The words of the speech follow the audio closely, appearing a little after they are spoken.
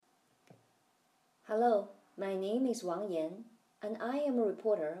Hello, my name is Wang Yan, and I am a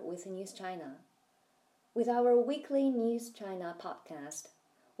reporter with News China. With our weekly News China podcast,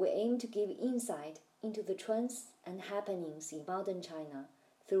 we aim to give insight into the trends and happenings in modern China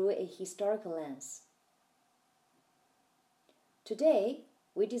through a historical lens. Today,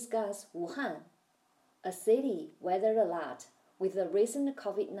 we discuss Wuhan, a city weathered a lot with the recent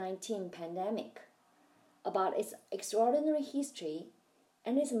COVID-19 pandemic, about its extraordinary history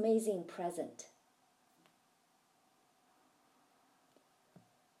and its amazing present.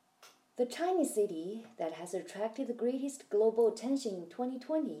 The Chinese city that has attracted the greatest global attention in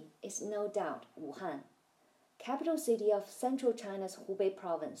 2020 is no doubt Wuhan, capital city of central China's Hubei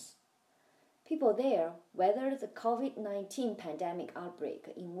province. People there weathered the COVID-19 pandemic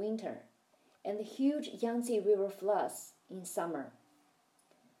outbreak in winter and the huge Yangtze River floods in summer.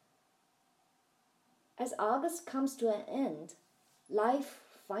 As August comes to an end, life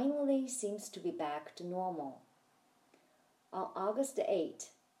finally seems to be back to normal. On August 8,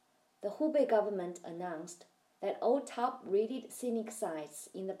 the Hubei government announced that all top-rated scenic sites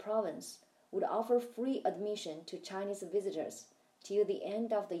in the province would offer free admission to Chinese visitors till the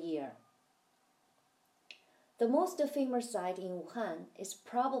end of the year. The most famous site in Wuhan is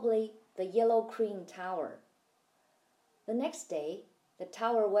probably the Yellow Qing Tower. The next day, the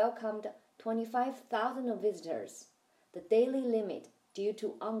tower welcomed 25,000 visitors, the daily limit due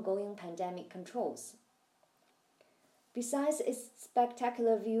to ongoing pandemic controls. Besides its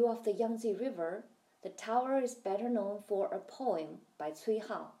spectacular view of the Yangtze River, the tower is better known for a poem by Cui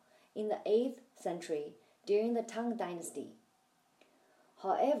Hao in the 8th century during the Tang dynasty.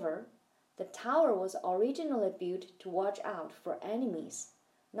 However, the tower was originally built to watch out for enemies,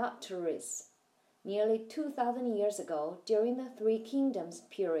 not tourists, nearly 2,000 years ago during the Three Kingdoms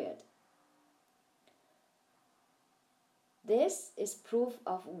period. This is proof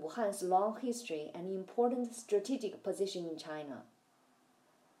of Wuhan's long history and important strategic position in China.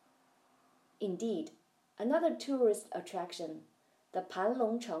 Indeed, another tourist attraction, the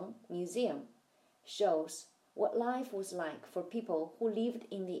Panlongcheng Museum, shows what life was like for people who lived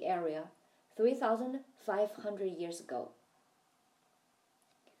in the area 3,500 years ago.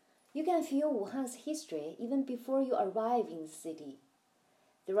 You can feel Wuhan's history even before you arrive in the city.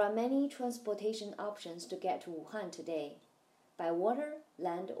 There are many transportation options to get to Wuhan today, by water,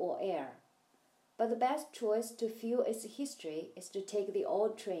 land, or air. But the best choice to feel its history is to take the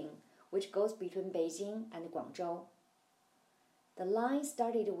old train, which goes between Beijing and Guangzhou. The line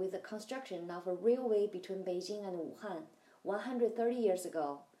started with the construction of a railway between Beijing and Wuhan 130 years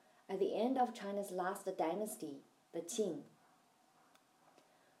ago, at the end of China's last dynasty, the Qing.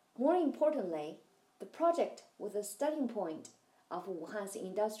 More importantly, the project was the starting point of Wuhan's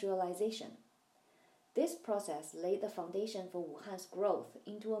industrialization. This process laid the foundation for Wuhan's growth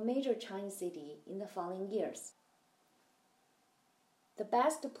into a major Chinese city in the following years. The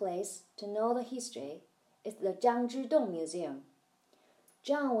best place to know the history is the Zhangzhidong Museum.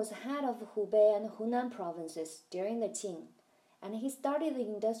 Zhang was head of Hubei and Hunan provinces during the Qing, and he started the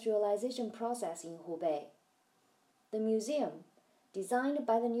industrialization process in Hubei. The museum, designed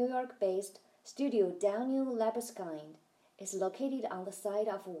by the New York-based studio Daniel Libeskind, is located on the site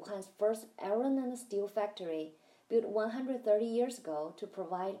of Wuhan's first iron and steel factory, built 130 years ago to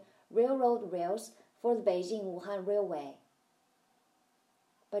provide railroad rails for the Beijing-Wuhan Railway.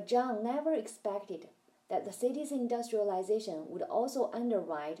 But Zhang never expected that the city's industrialization would also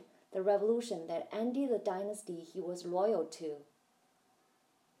underwrite the revolution that ended the dynasty he was loyal to.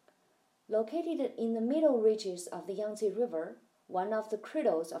 Located in the middle reaches of the Yangtze River, one of the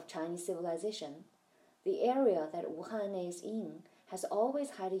cradles of Chinese civilization, the area that Wuhan is in has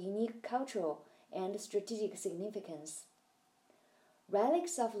always had a unique cultural and strategic significance.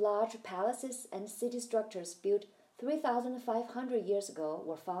 Relics of large palaces and city structures built 3,500 years ago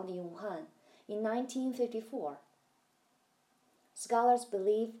were found in Wuhan in 1954. Scholars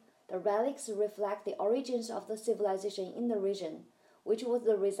believe the relics reflect the origins of the civilization in the region, which was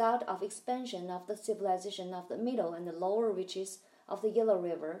the result of expansion of the civilization of the middle and the lower reaches of the Yellow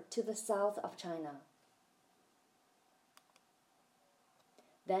River to the south of China.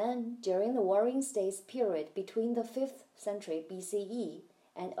 Then, during the Warring States period between the 5th century BCE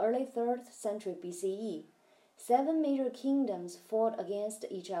and early 3rd century BCE, 7 major kingdoms fought against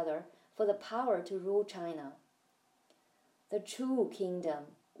each other for the power to rule China. The Chu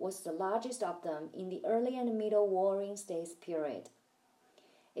Kingdom was the largest of them in the early and middle Warring States period.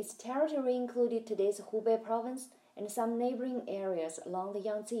 Its territory included today's Hubei province and some neighboring areas along the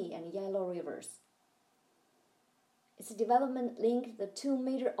Yangtze and Yellow rivers. Its development linked the two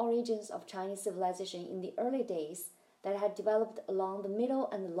major origins of Chinese civilization in the early days, that had developed along the middle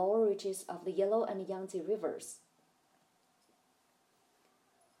and lower reaches of the Yellow and Yangtze rivers.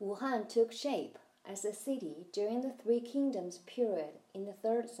 Wuhan took shape as a city during the Three Kingdoms period in the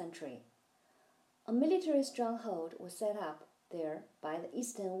 3rd century. A military stronghold was set up there by the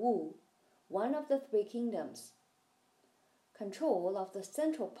Eastern Wu, one of the Three Kingdoms. Control of the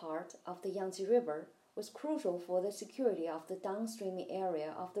central part of the Yangtze River was crucial for the security of the downstream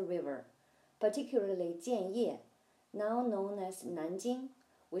area of the river, particularly Jianye, now known as Nanjing,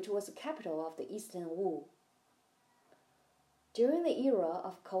 which was the capital of the Eastern Wu. During the era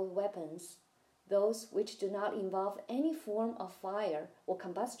of cold weapons, those which do not involve any form of fire or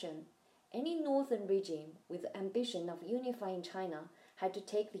combustion, any northern regime with the ambition of unifying China had to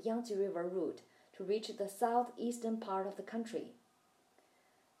take the Yangtze River route to reach the southeastern part of the country.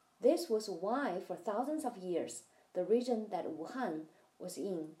 This was why, for thousands of years, the region that Wuhan was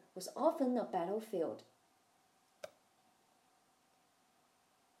in was often a battlefield.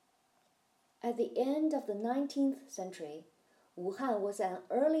 At the end of the 19th century, Wuhan was an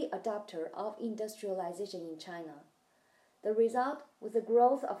early adopter of industrialization in China. The result was the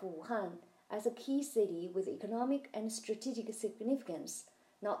growth of Wuhan as a key city with economic and strategic significance,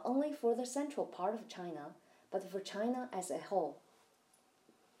 not only for the central part of China, but for China as a whole.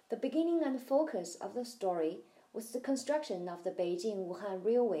 The beginning and focus of the story was the construction of the Beijing-Wuhan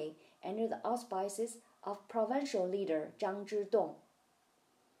Railway under the auspices of provincial leader Zhang Zhidong.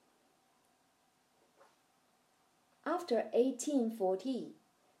 After 1840,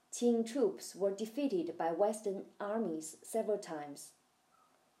 Qing troops were defeated by Western armies several times.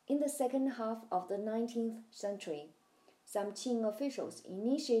 In the second half of the 19th century, some Qing officials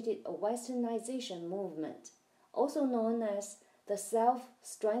initiated a westernization movement, also known as the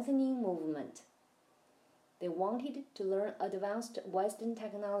self-strengthening movement. They wanted to learn advanced Western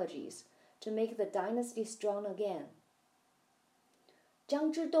technologies to make the dynasty strong again.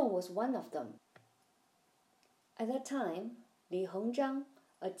 Zhang Zhidong was one of them. At that time, Li Hongzhang,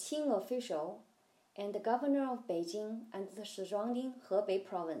 a Qing official and the governor of Beijing and the surrounding Hebei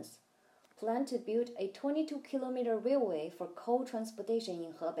province, planned to build a 22-kilometer railway for coal transportation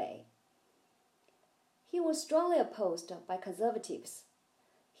in Hebei. He was strongly opposed by conservatives.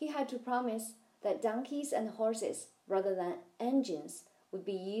 He had to promise that donkeys and horses, rather than engines, would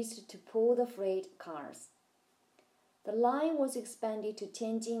be used to pull the freight cars. The line was expanded to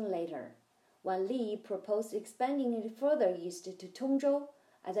Tianjin later, when Li proposed expanding it further east to Tongzhou,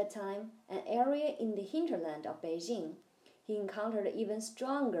 at that time an area in the hinterland of Beijing. He encountered even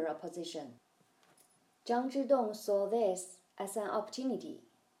stronger opposition. Zhang Zhidong saw this as an opportunity.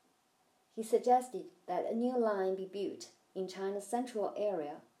 He suggested that a new line be built in China's central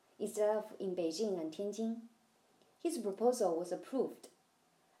area instead of in Beijing and Tianjin. His proposal was approved.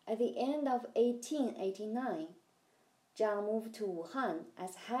 At the end of 1889, Zhang moved to Wuhan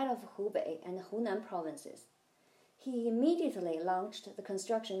as head of Hubei and Hunan provinces. He immediately launched the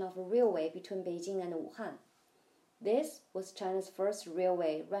construction of a railway between Beijing and Wuhan. This was China's first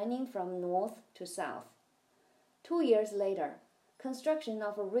railway running from north to south. 2 years later, construction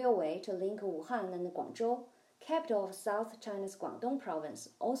of a railway to link Wuhan and Guangzhou, capital of South China's Guangdong province,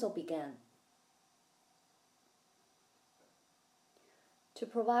 also began. To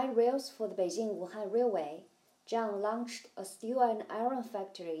provide rails for the Beijing-Wuhan Railway, Zhang launched a steel and iron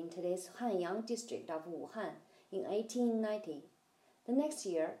factory in today's Hankou District of Wuhan in 1890. The next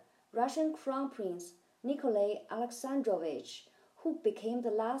year, Russian Crown Prince Nikolai Alexandrovich, who became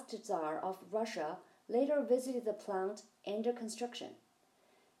the last Tsar of Russia, later visited the plant under construction.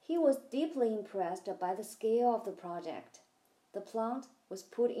 He was deeply impressed by the scale of the project. The plant was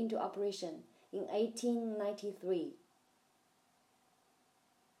put into operation in 1893.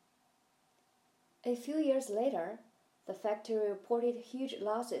 A few years later, the factory reported huge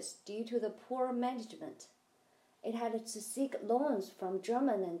losses due to the poor management. It had to seek loans from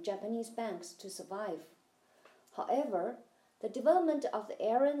German and Japanese banks to survive. However, the development of the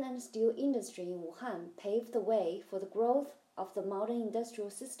iron and steel industry in Wuhan paved the way for the growth of the modern industrial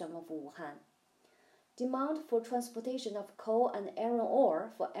system of Wuhan. Demand for transportation of coal and iron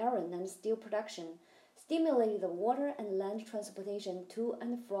ore for iron and steel production stimulated the water and land transportation to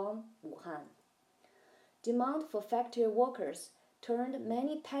and from Wuhan. Demand for factory workers turned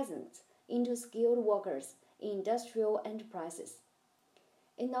many peasants into skilled workers in industrial enterprises.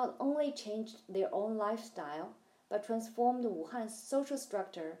 It not only changed their own lifestyle, but transformed Wuhan's social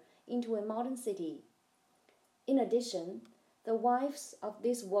structure into a modern city. In addition, the wives of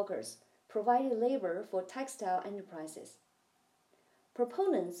these workers provided labor for textile enterprises.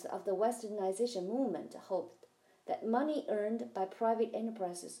 Proponents of the westernization movement hoped that money earned by private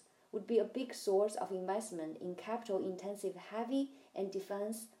enterprises would be a big source of investment in capital-intensive heavy and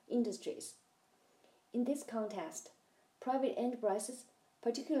defense industries. In this context, private enterprises,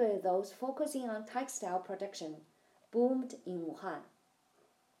 particularly those focusing on textile production, boomed in Wuhan.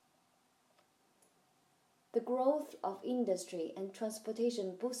 The growth of industry and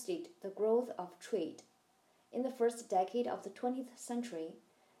transportation boosted the growth of trade. In the first decade of the 20th century,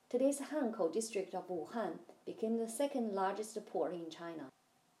 today's Hankou District of Wuhan became the second largest port in China,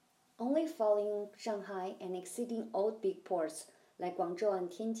 only following Shanghai and exceeding old big ports like Guangzhou and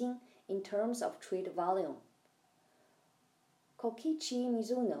Tianjin in terms of trade volume. Kokichi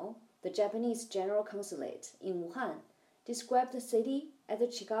Mizuno, the Japanese general consulate in Wuhan, described the city as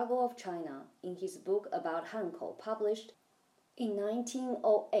the Chicago of China in his book about Hankou, published in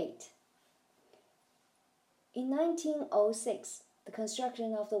 1908. In 1906, the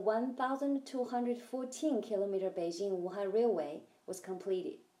construction of the 1,214-kilometer Beijing-Wuhan Railway was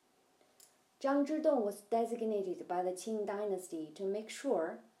completed. Zhang Zhidong was designated by the Qing dynasty to make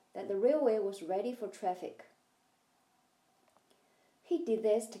sure that the railway was ready for traffic. He did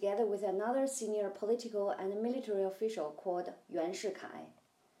this together with another senior political and military official called Yuan Shikai.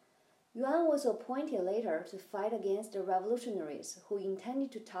 Yuan was appointed later to fight against the revolutionaries who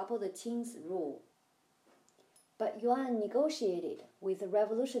intended to topple the Qing's rule. But Yuan negotiated with the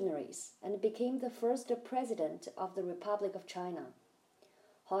revolutionaries and became the first president of the Republic of China.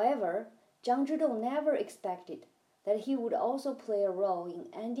 However, Zhang Zhidong never expected that he would also play a role in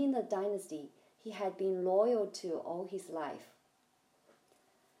ending the dynasty he had been loyal to all his life.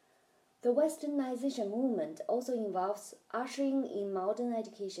 The Westernization movement also involves ushering in modern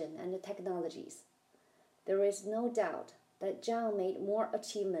education and technologies. There is no doubt that Zhang made more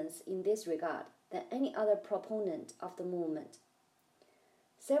achievements in this regard than any other proponent of the movement.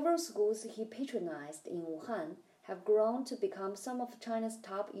 Several schools he patronized in Wuhan have grown to become some of China's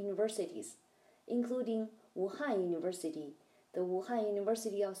top universities, including Wuhan University, the Wuhan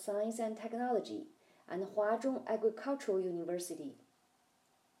University of Science and Technology, and Huazhong Agricultural University.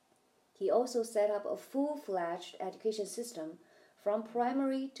 He also set up a full-fledged education system from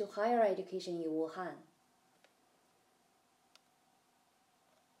primary to higher education in Wuhan.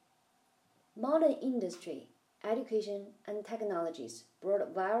 Modern industry, education, and technologies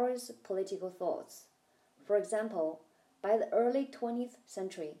brought various political thoughts. For example, by the early 20th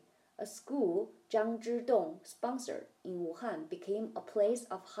century, a school Zhang Zhidong sponsored in Wuhan became a place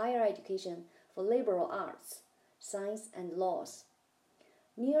of higher education for liberal arts, science, and laws.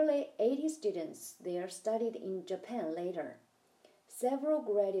 Nearly 80 students there studied in Japan later. Several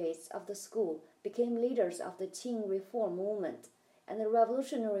graduates of the school became leaders of the Qing reform movement and the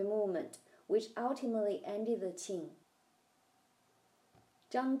revolutionary movement, which ultimately ended the Qing.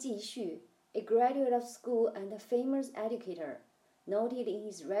 Zhang Jixu, a graduate of school and a famous educator, noted in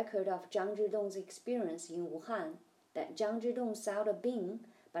his record of Zhang Zhidong's experience in Wuhan that Zhang Zhidong sowed a bean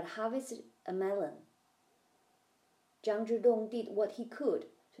but harvested a melon. Zhang Zhidong did what he could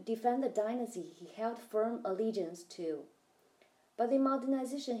to defend the dynasty he held firm allegiance to. But the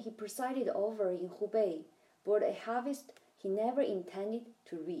modernization he presided over in Hubei brought a harvest he never intended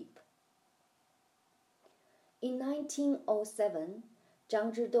to reap. In 1907,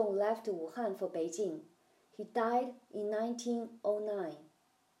 Zhang Zhidong left Wuhan for Beijing. He died in 1909.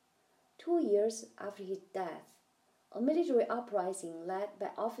 2 years after his death, a military uprising led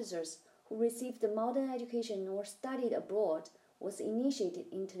by officers who received modern education or studied abroad was initiated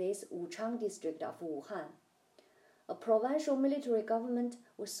in today's Wuchang district of Wuhan. A provincial military government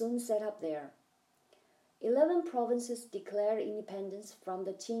was soon set up there. 11 provinces declared independence from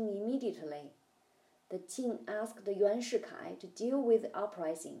the Qing immediately. The Qing asked Yuan Shikai to deal with the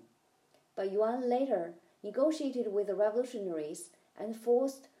uprising, but Yuan later negotiated with the revolutionaries and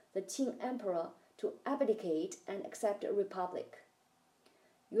forced the Qing emperor to abdicate and accept a republic.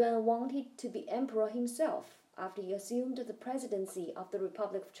 Yuan wanted to be emperor himself after he assumed the presidency of the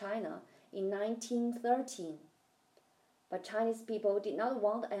Republic of China in 1913. But Chinese people did not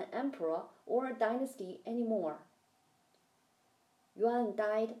want an emperor or a dynasty anymore. Yuan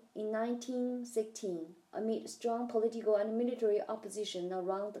died in 1916 amid strong political and military opposition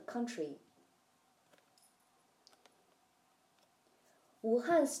around the country.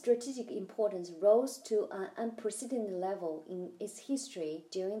 Wuhan's strategic importance rose to an unprecedented level in its history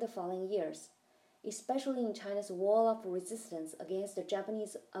during the following years, especially in China's wall of resistance against the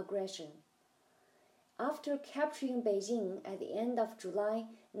Japanese aggression. After capturing Beijing at the end of July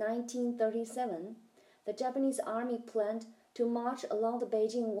 1937, the Japanese army planned to march along the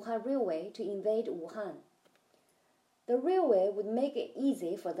Beijing-Wuhan Railway to invade Wuhan. The railway would make it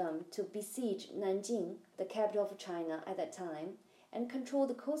easy for them to besiege Nanjing, the capital of China at that time, and control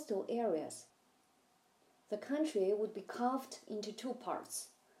the coastal areas. The country would be carved into two parts,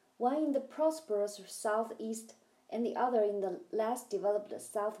 one in the prosperous southeast and the other in the less developed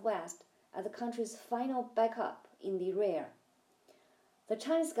southwest, as the country's final backup in the rear. The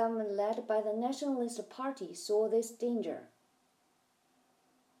Chinese government, led by the Nationalist Party, saw this danger.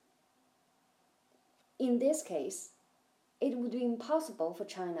 In this case, it would be impossible for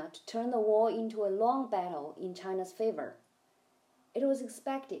China to turn the war into a long battle in China's favor. It was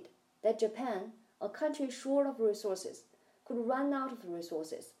expected that Japan, a country short of resources, could run out of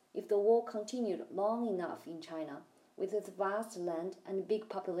resources if the war continued long enough in China with its vast land and big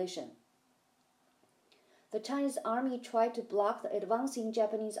population. The Chinese army tried to block the advancing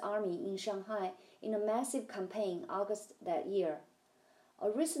Japanese army in Shanghai in a massive campaign August that year.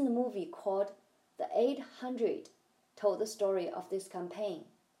 A recent movie called The 800 told the story of this campaign.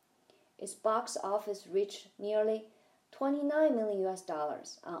 Its box office reached nearly $29 million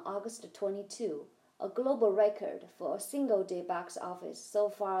on August 22, a global record for a single-day box office so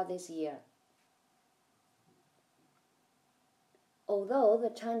far this year. Although the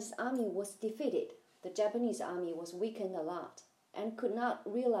Chinese army was defeated, the Japanese army was weakened a lot and could not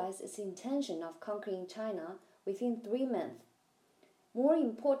realize its intention of conquering China within 3 months. More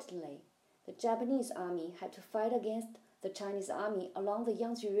importantly, the Japanese army had to fight against the Chinese army along the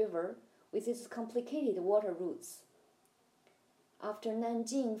Yangtze River with its complicated water routes. After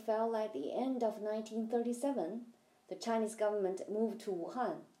Nanjing fell at the end of 1937, the Chinese government moved to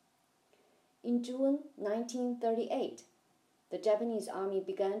Wuhan. In June 1938, the Japanese army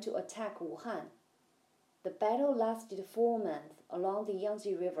began to attack Wuhan. The battle lasted 4 months along the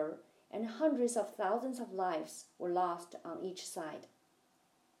Yangtze River, and hundreds of thousands of lives were lost on each side,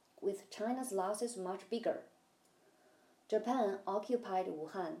 with China's losses much bigger. Japan occupied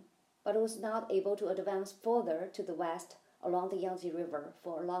Wuhan, but was not able to advance further to the west along the Yangtze River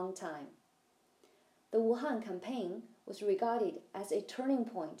for a long time. The Wuhan campaign was regarded as a turning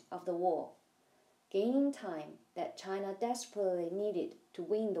point of the war, gaining time that China desperately needed to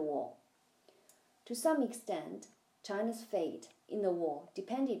win the war. To some extent, China's fate in the war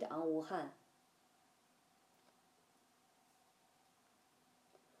depended on Wuhan.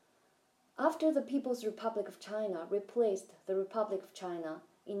 After the People's Republic of China replaced the Republic of China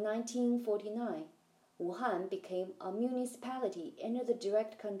in 1949, Wuhan became a municipality under the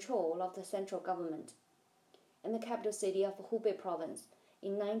direct control of the central government, and the capital city of Hubei province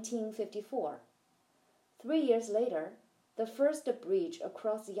in 1954. 3 years later, the first bridge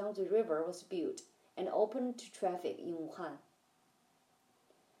across the Yangtze River was built and opened to traffic in Wuhan.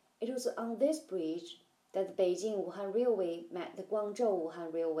 It was on this bridge that the Beijing-Wuhan Railway met the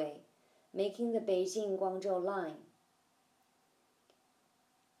Guangzhou-Wuhan Railway, making the Beijing-Guangzhou line.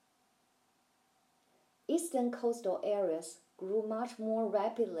 Eastern coastal areas grew much more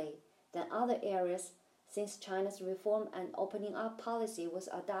rapidly than other areas since China's reform and opening up policy was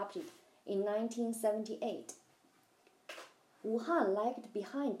adopted in 1978. Wuhan lagged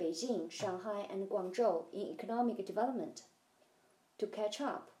behind Beijing, Shanghai, and Guangzhou in economic development. To catch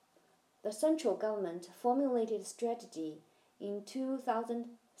up, the central government formulated a strategy in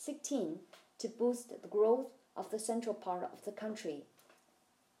 2016 to boost the growth of the central part of the country.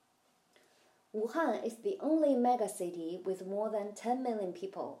 Wuhan is the only megacity with more than 10 million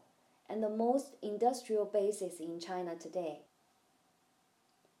people and the most industrial bases in China today.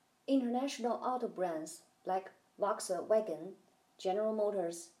 International auto brands like Volkswagen, General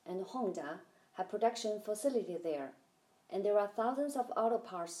Motors, and Honda have production facilities there, and there are thousands of auto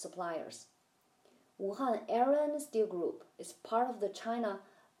parts suppliers. Wuhan Iron and Steel Group is part of the China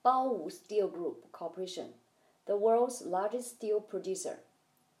Baowu Steel Group Corporation, the world's largest steel producer.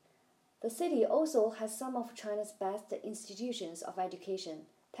 The city also has some of China's best institutions of education,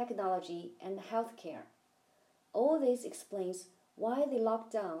 technology, and healthcare. All this explains why the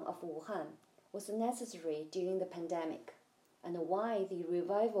lockdown of Wuhan was necessary during the pandemic, and why the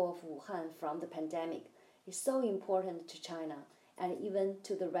revival of Wuhan from the pandemic is so important to China and even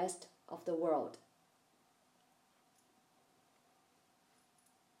to the rest of the world.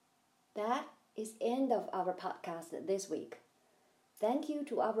 That is the end of our podcast this week. Thank you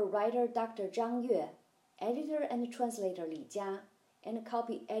to our writer Dr. Zhang Yue, editor and translator Li Jia, and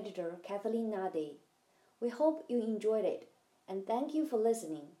copy editor Kathleen Nade. We hope you enjoyed it, and thank you for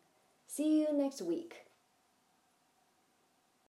listening. See you next week.